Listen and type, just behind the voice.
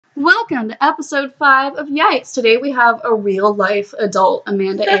Welcome to episode 5 of Yikes. Today we have a real-life adult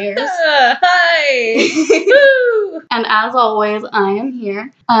Amanda Ayers. Hi! Woo! And as always, I am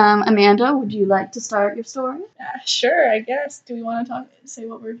here. Amanda, would you like to start your story? Sure, I guess. Do we want to say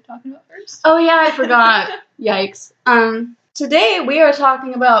what we're talking about first? Oh yeah, I forgot. Yikes. Today we are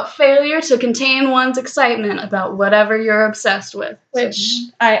talking about failure to contain one's excitement about whatever you're obsessed with. Which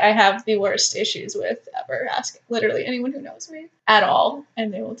I have the worst issues with ever. Ask literally anyone who knows me at all,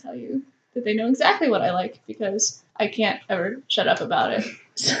 and they will tell you that they know exactly what I like because I can't ever shut up about it.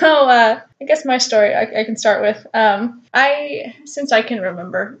 So I guess my story I can start with. Since I can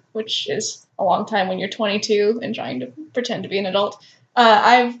remember, which is a long time when you're 22 and trying to pretend to be an adult,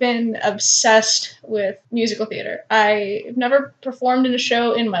 I've been obsessed with musical theater. I've never performed in a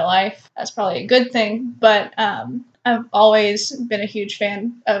show in my life. That's probably a good thing, but I've always been a huge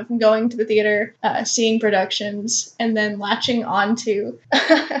fan of going to the theater, seeing productions, and then latching onto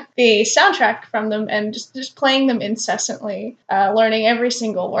the soundtrack from them and just playing them incessantly, learning every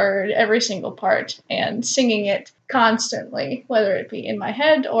single word, every single part, and singing it constantly, whether it be in my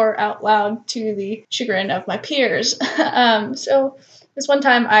head or out loud to the chagrin of my peers. So this one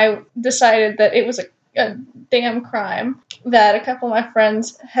time I decided that it was a damn crime that a couple of my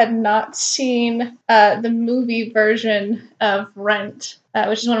friends had not seen the movie version of Rent,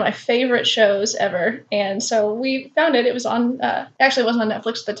 which is one of my favorite shows ever. And so we found it. It was on, actually it wasn't on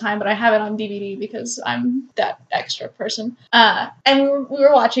Netflix at the time, but I have it on DVD because I'm that extra person. And we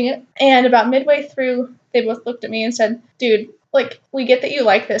were watching it, and about midway through, they both looked at me and said, "Dude, like, we get that you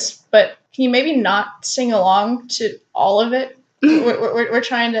like this, but can you maybe not sing along to all of it? We're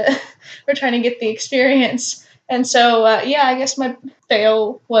trying to get the experience." And so, I guess my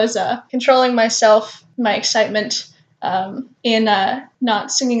fail was controlling myself, my excitement, in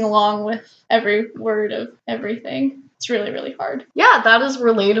not singing along with every word of everything. It's really, really hard. Yeah, that is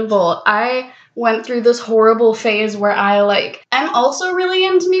relatable. I went through this horrible phase where I'm also really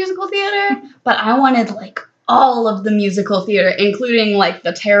into musical theater, but I wanted, all of the musical theater, including,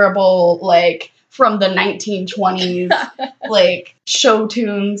 the terrible, from the 1920s, show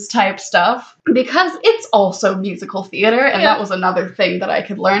tunes type stuff, because it's also musical theater, and that was another thing that I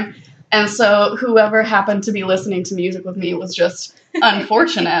could learn. And so whoever happened to be listening to music with me was just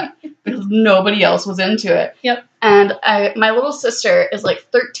unfortunate, because nobody else was into it. Yep. And my little sister is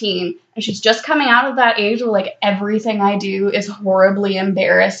 13, and she's just coming out of that age where everything I do is horribly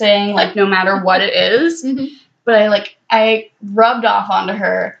embarrassing, no matter what it is. Mm-hmm. But I rubbed off onto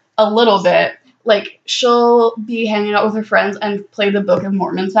her a little bit. She'll be hanging out with her friends and play the Book of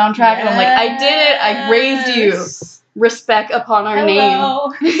Mormon soundtrack. Yes. And I'm like, I did it. I raised you. Respect upon our name.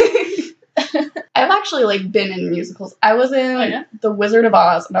 I've actually, been in musicals. I was in The Wizard of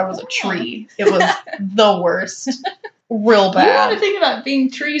Oz, and I was a tree. It was the worst. Real bad. You want to think about being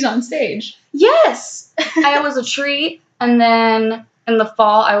trees on stage. Yes! I was a tree, and then in the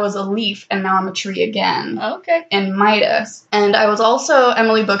fall, I was a leaf, and now I'm a tree again. Okay. In Midas. And I was also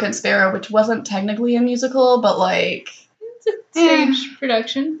Emily Book and Sparrow, which wasn't technically a musical, but, it's a stage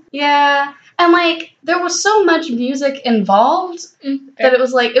production. Yeah. And, there was so much music involved that it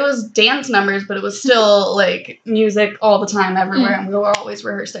was dance numbers, but it was still, music all the time everywhere, and we were always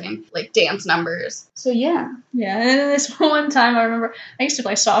rehearsing, dance numbers. So, yeah. Yeah, and then this one time, I remember, I used to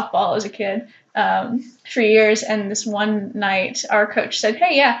play softball as a kid for years, and this one night, our coach said,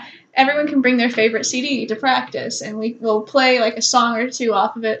 "Hey, everyone can bring their favorite CD to practice, and we'll play, a song or two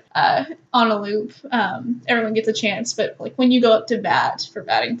off of it on a loop. Everyone gets a chance, but, when you go up to bat for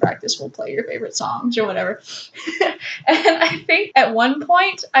batting practice, we'll play your favorite songs or whatever." And I think at one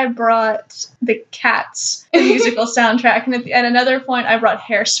point, I brought the Cats musical soundtrack, and at another point, I brought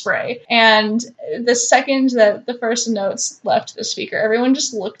Hairspray. And the second that the first notes left the speaker, everyone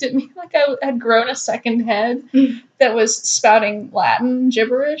just looked at me like I had grown a second head that was spouting Latin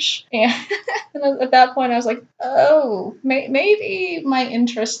gibberish. And at that point, I was like, oh, maybe my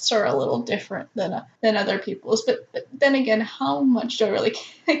interests are a little different than other people's. But then again, how much do I really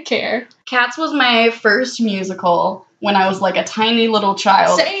care? Cats was my first musical when I was a tiny little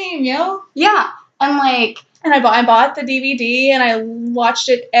child. Same, yo. Yeah, and and I bought the DVD, and I watched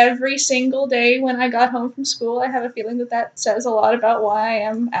it every single day when I got home from school. I have a feeling that says a lot about why I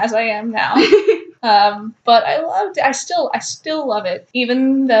am as I am now. But I loved it. I still love it,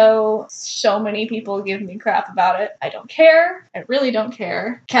 even though so many people give me crap about it. I don't care. I really don't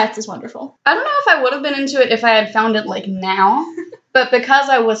care. Cats is wonderful. I don't know if I would have been into it if I had found it now, But because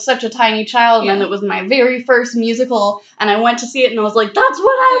I was such a tiny child and it was my very first musical, and I went to see it and I was like, that's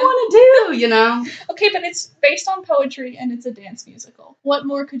what I want to do, you know? Okay, but it's based on poetry and it's a dance musical. What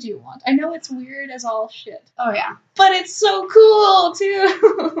more could you want? I know it's weird as all shit. Oh, yeah. But it's so cool,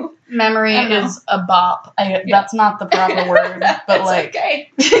 too. Memory is a bop. That's not the proper word, but like...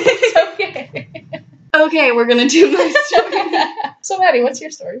 okay. It's okay. Okay, we're gonna do my story. So, Maddie, what's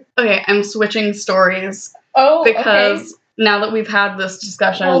your story? Okay, I'm switching stories. Oh, because now that we've had this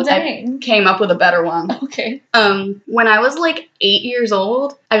discussion, I came up with a better one. Okay. When I was like 8 years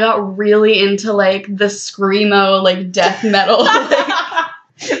old, I got really into like the screamo, like death metal.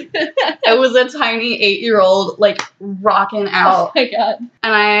 I was a tiny 8-year-old, like rocking out. Oh my god.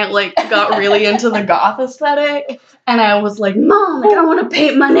 And I like got really into the goth aesthetic. And I was like, Mom, like I want to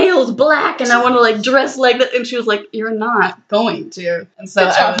paint my nails black and I want to like dress like that. And she was like, you're not going to. And so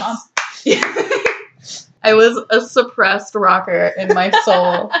Good job, Mom. I was a suppressed rocker in my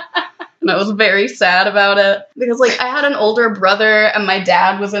soul. And I was very sad about it. Because, like, I had an older brother and my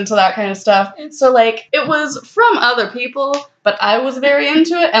dad was into that kind of stuff. So, like, it was from other people, but I was very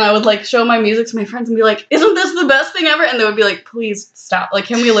into it. And I would, like, show my music to my friends and be like, isn't this the best thing ever? And they would be like, please stop. Like,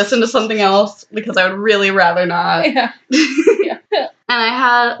 can we listen to something else? Because I would really rather not. Yeah. Yeah. And I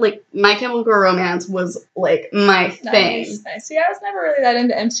had, like, My Chemical Romance was, like, my thing. Nice. See, I was never really that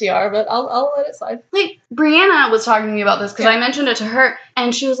into MCR, but I'll let it slide. Like, Brianna was talking to me about this because I mentioned it to her,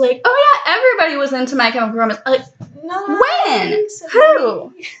 and she was like, oh, yeah, everybody was into My Chemical Romance. Like, when?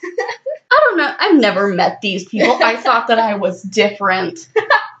 Who? I don't know. I've never met these people. I thought that I was different.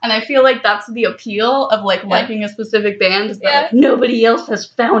 And I feel like that's the appeal of, like, liking a specific band is that like, nobody else has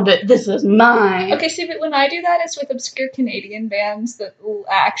found it. This is mine. Okay, see, but when I do that, it's with obscure Canadian bands that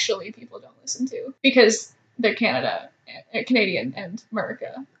actually people don't listen to. Because they're Canadian and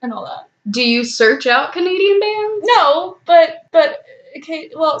America and all that. Do you search out Canadian bands? No, but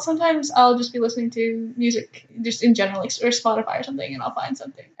okay, well, sometimes I'll just be listening to music just in general, like, or Spotify or something, and I'll find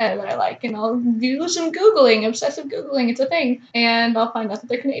something that I like, and I'll do some Googling, obsessive Googling, it's a thing, and I'll find out that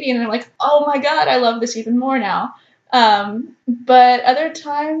they're Canadian, and I'm like, oh my god, I love this even more now. But other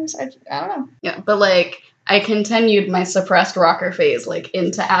times, I don't know. Yeah, but, like, I continued my suppressed rocker phase, like,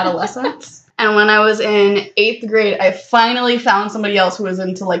 into adolescence. And when I was in 8th grade, I finally found somebody else who was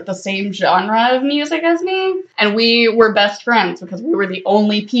into, like, the same genre of music as me. And we were best friends because we were the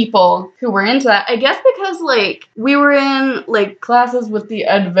only people who were into that. I guess because, like, we were in, like, classes with the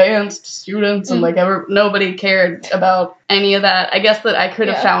advanced students and, like, nobody cared about any of that. I guess that I could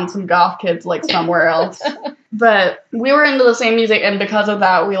have found some goth kids, like, somewhere else. But we were into the same music, and because of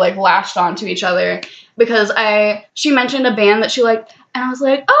that, we, like, latched onto each other. Because she mentioned a band that she liked, and I was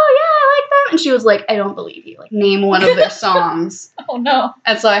like, oh, yeah, I like them. And she was like, I don't believe you. Like, name one of their songs. Oh, no.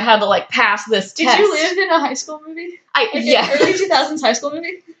 And so I had to, like, pass this test. Did you live in a high school movie? Yeah. An early 2000s high school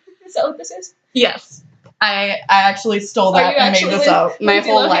movie? Is that what this is? Yes. I actually stole that and made this up my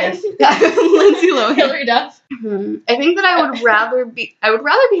whole life. Lindsay Lohan. Hilary Duff. Mm-hmm. I think that I would rather be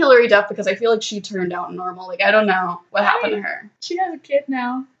Hilary Duff because I feel like she turned out normal. Like, I don't know what happened to her. She has a kid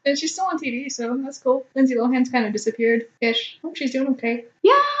now. And she's still on TV, so that's cool. Lindsay Lohan's kind of disappeared-ish. Hope she's doing okay.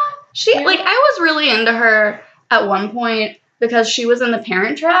 Yeah. Like, I was really into her at one point because she was in The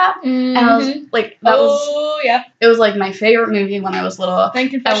Parent Trap. Mm-hmm. And I was, like, it was, like, my favorite movie when I was little.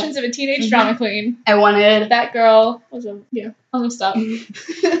 And Confessions of a Teenage Drama Queen. I wanted... That girl was I'm gonna stop.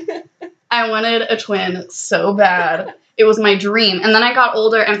 I wanted a twin so bad. It was my dream. And then I got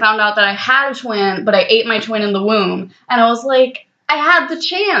older and found out that I had a twin, but I ate my twin in the womb. And I was like... I had the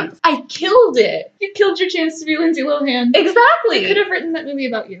chance. I killed it. You killed your chance to be Lindsay Lohan. Exactly. They could have written that movie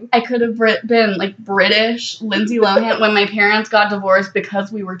about you. I could have been, like, British Lindsay Lohan. When my parents got divorced because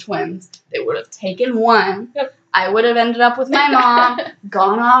we were twins, they would have taken one. Yep. I would have ended up with my mom,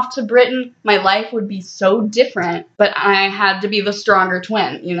 gone off to Britain. My life would be so different, but I had to be the stronger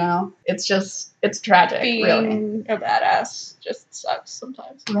twin, you know? It's tragic, Being really. a badass just sucks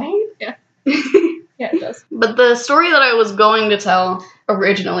sometimes. Right? Yeah. Yeah, it does. But the story that I was going to tell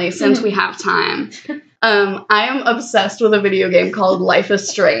originally, since we have time, I am obsessed with a video game called Life is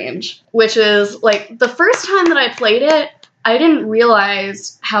Strange, which is, like, the first time that I played it, I didn't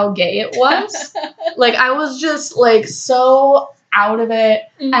realize how gay it was. Like, I was just, like, so out of it,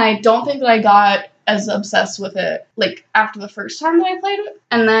 and I don't think that I got as obsessed with it, like, after the first time that I played it.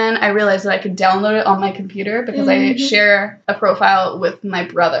 And then I realized that I could download it on my computer because I share a profile with my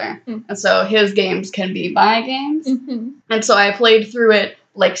brother. And so his games can be my games. And so I played through it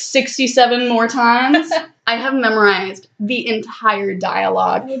like 67 more times. I have memorized the entire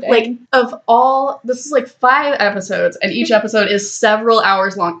dialogue. Oh, like, of all, this is like 5 episodes, and each episode is several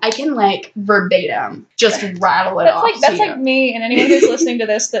hours long. I can, like, verbatim just rattle it off. That's like me, and anyone who's listening to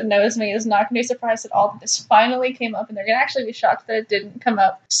this that knows me is not going to be surprised at all that this finally came up, and they're going to actually be shocked that it didn't come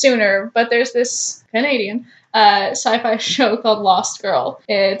up sooner. But there's this Canadian sci-fi show called Lost Girl.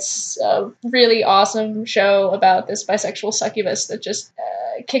 It's a really awesome show about this bisexual succubus that just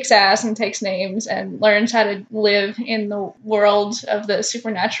kicks ass and takes names and learns how to live in the world of the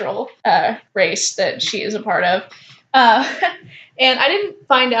supernatural race that she is a part of. And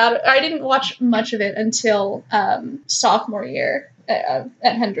I didn't watch much of it until sophomore year at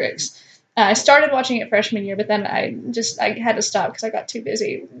Hendrix. I started watching it freshman year, but then I had to stop because I got too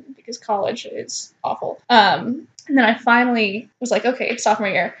busy because college is awful. And then I finally was like, okay, sophomore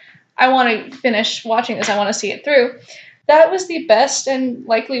year, I want to finish watching this. I want to see it through. That was the best and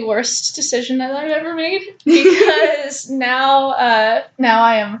likely worst decision that I've ever made because now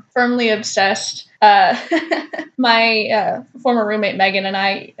I am firmly obsessed. My former roommate Megan and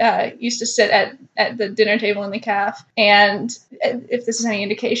I used to sit at the dinner table in the caf, and if this is any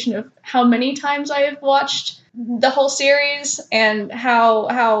indication of how many times I have watched the whole series and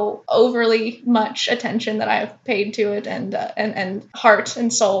how overly much attention that I have paid to it, and heart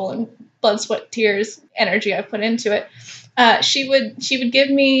and soul and blood, sweat, tears, energy I've put into it. She would give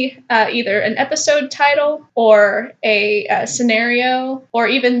me either an episode title or a scenario or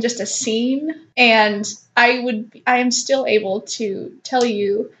even just a scene, and I am still able to tell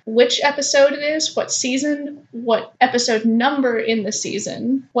you which episode it is, what season, what episode number in the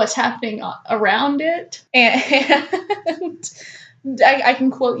season, what's happening around it, and I can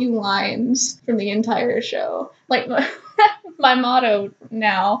quote you lines from the entire show. Like, my motto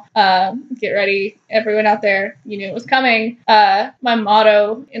now, get ready, everyone out there, you knew it was coming. My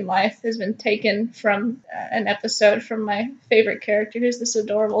motto in life has been taken from an episode from my favorite character, who's this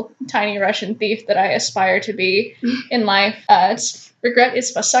adorable tiny Russian thief that I aspire to be in life. It's regret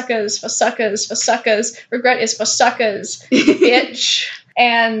is for suckers, for suckers, for suckers. Regret is for suckers, bitch.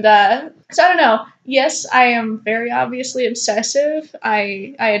 And so I don't know. Yes, I am very obviously obsessive.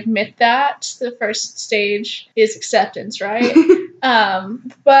 I admit that. The first stage is acceptance, right?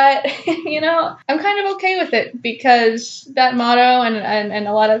 But, I'm kind of okay with it because that motto and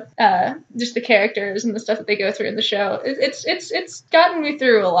a lot of just the characters and the stuff that they go through in the show, it's gotten me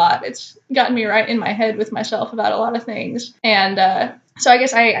through a lot. It's gotten me right in my head with myself about a lot of things. And so I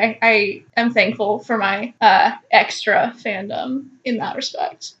guess I am thankful for my extra fandom in that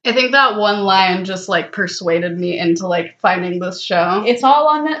respect. I think that one line just, like, persuaded me into, like, finding this show. It's all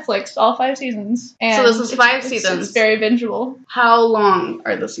on Netflix, all 5 seasons. And so this is 5 seasons. It's very bingeable. How long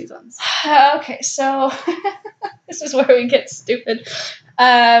are the seasons? Okay, so this is where we get stupid.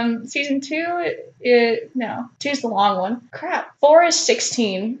 Season 2, 2's the long one. Crap. 4 is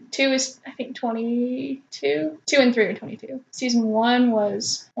 16. 2 is, I think, 22. 2 and 3 are 22. Season 1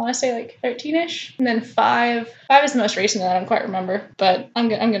 was, I want to say, like, 13-ish. And then 5 is the most recent that I don't quite remember. But I'm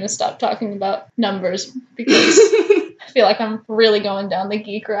going to stop talking about numbers because I feel like I'm really going down the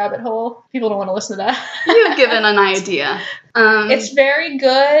geek rabbit hole. People don't want to listen to that. You've given an idea. It's very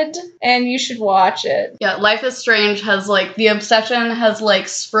good, and you should watch it. Yeah, Life is Strange has, like, the obsession has, like,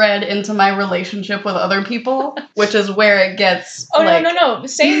 spread into my relationship with other people, which is where it gets, No.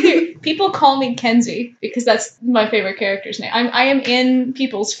 Same here. People call me Kenzie, because that's my favorite character's name. I am in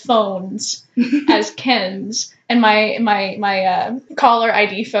people's phones as Kens, and my caller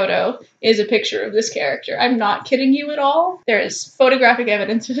ID photo is a picture of this character. I'm not kidding you at all. There is photographic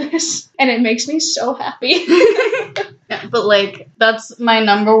evidence of this, and it makes me so happy. Yeah, but, like, that's my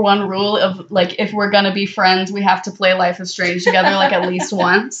number one rule of, like, if we're gonna be friends, we have to play Life is Strange together, like, at least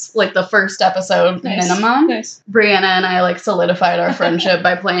once. Like, the first episode minimum. Nice. Brianna and I, like, solidified our friendship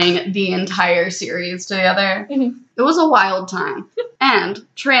by playing the entire series together. Mm-hmm. It was a wild time. And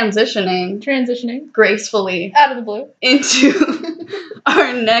transitioning gracefully out of the blue into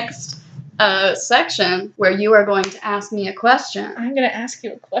our next section where you are going to ask me a question. I'm going to ask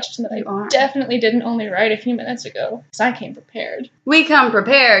you a question that I definitely didn't only write a few minutes ago, because I came prepared. We come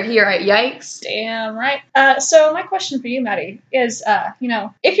prepared here at Yikes. Damn right. So my question for you, Maddie, is,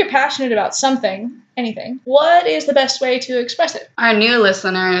 if you're passionate about something, anything, what is the best way to express it? Our new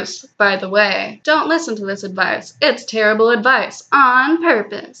listeners, by the way, don't listen to this advice. It's terrible advice on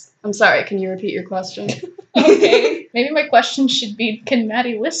purpose. I'm sorry, can you repeat your question? Okay. Maybe my question should be, can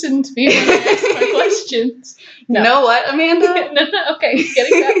Maddie listen to me when I ask my questions? No. You know what, Amanda? No, okay,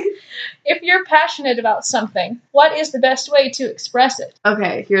 getting back. If you're passionate about something, what is the best way to express it?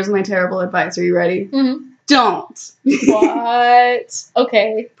 Okay, here's my terrible advice. Are you ready? Mm-hmm. Don't. What?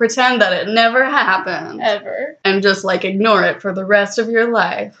 Okay. Pretend that it never happened. Ever. And just, like, ignore it for the rest of your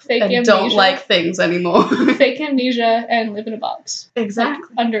life. Fake and amnesia. Don't like things anymore. Fake amnesia and live in a box. Exactly.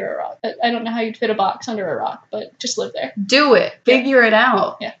 Like, under a rock. I don't know how you'd fit a box under a rock, but just live there. Do it. Figure it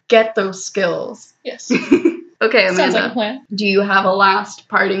out. Yeah. Get those skills. Yes. Okay, Amanda. Sounds like a plan. Do you have a last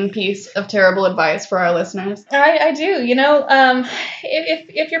parting piece of terrible advice for our listeners? I do. You know,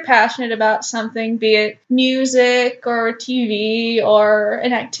 if you're passionate about something, be it music or TV or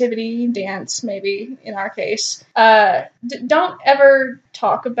an activity, dance maybe in our case, don't ever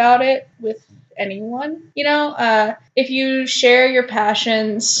talk about it with anyone. You know, if you share your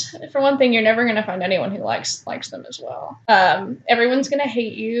passions, for one thing, you're never going to find anyone who likes them as well. Everyone's going to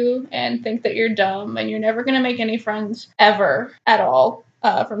hate you and think that you're dumb, and you're never going to make any friends ever at all.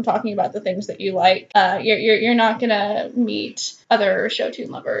 From talking about the things that you like, you're not gonna meet other show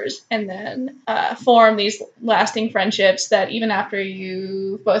tune lovers and then form these lasting friendships that even after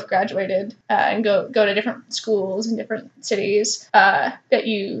you both graduated and go to different schools in different cities, that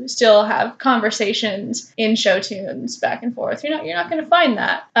you still have conversations in show tunes back and forth. You're not gonna find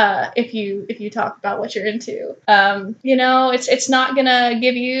that if you talk about what you're into. You know, it's not gonna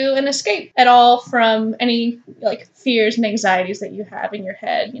give you an escape at all from any like fears and anxieties that you have in your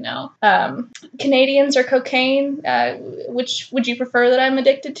head, you know. Canadians or cocaine, which would you prefer that I'm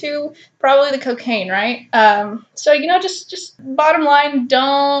addicted to? Probably the cocaine, right? So, you know, just bottom line,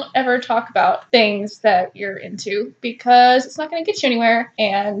 don't ever talk about things that you're into because it's not going to get you anywhere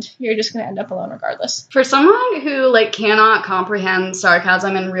and you're just going to end up alone regardless. For someone who, like, cannot comprehend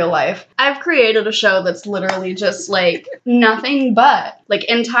sarcasm in real life, I've created a show that's literally just, like, nothing but, like,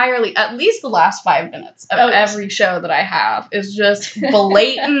 entirely, at least the last 5 minutes of every show that I have is just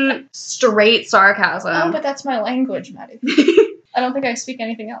blatant, straight sarcasm. Oh, but that's my language, Maddie. I don't think I speak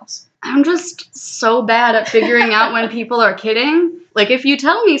anything else. I'm just so bad at figuring out when people are kidding. Like, if you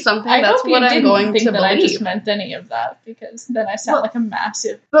tell me something, that's what I'm going to believe. I just meant any of that, because then I sound like a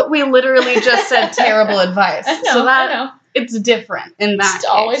massive... But we literally just said terrible advice. I know, so that, I know. It's different in that It's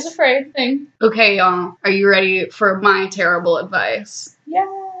always afraid thing. Okay, y'all. Are you ready for my terrible advice? Yeah.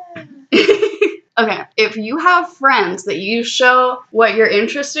 Okay, if you have friends that you show what you're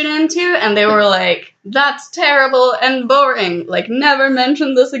interested into and they were like, that's terrible and boring, like, never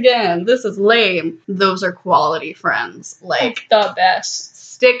mention this again, this is lame, those are quality friends. Like, the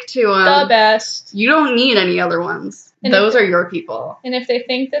best. Stick to them. The best. You don't need any other ones. And those are your people. And if they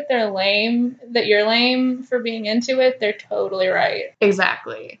think that they're lame, that you're lame for being into it, they're totally right.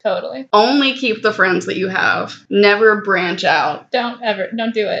 Exactly. Totally. Only keep the friends that you have. Never branch out. Don't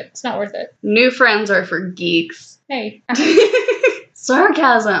do it. It's not worth it. New friends are for geeks. Hey.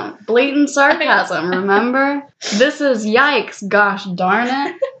 Sarcasm. Blatant sarcasm, remember? This is Yikes, gosh darn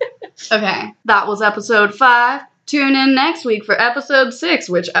it. Okay, that was episode 5. Tune in next week for episode 6,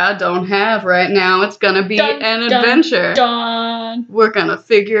 which I don't have right now. It's gonna be an adventure. Dun. We're gonna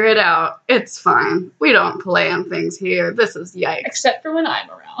figure it out. It's fine. We don't plan things here. This is Yikes. Except for when I'm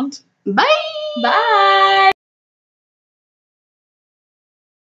around. Bye! Bye!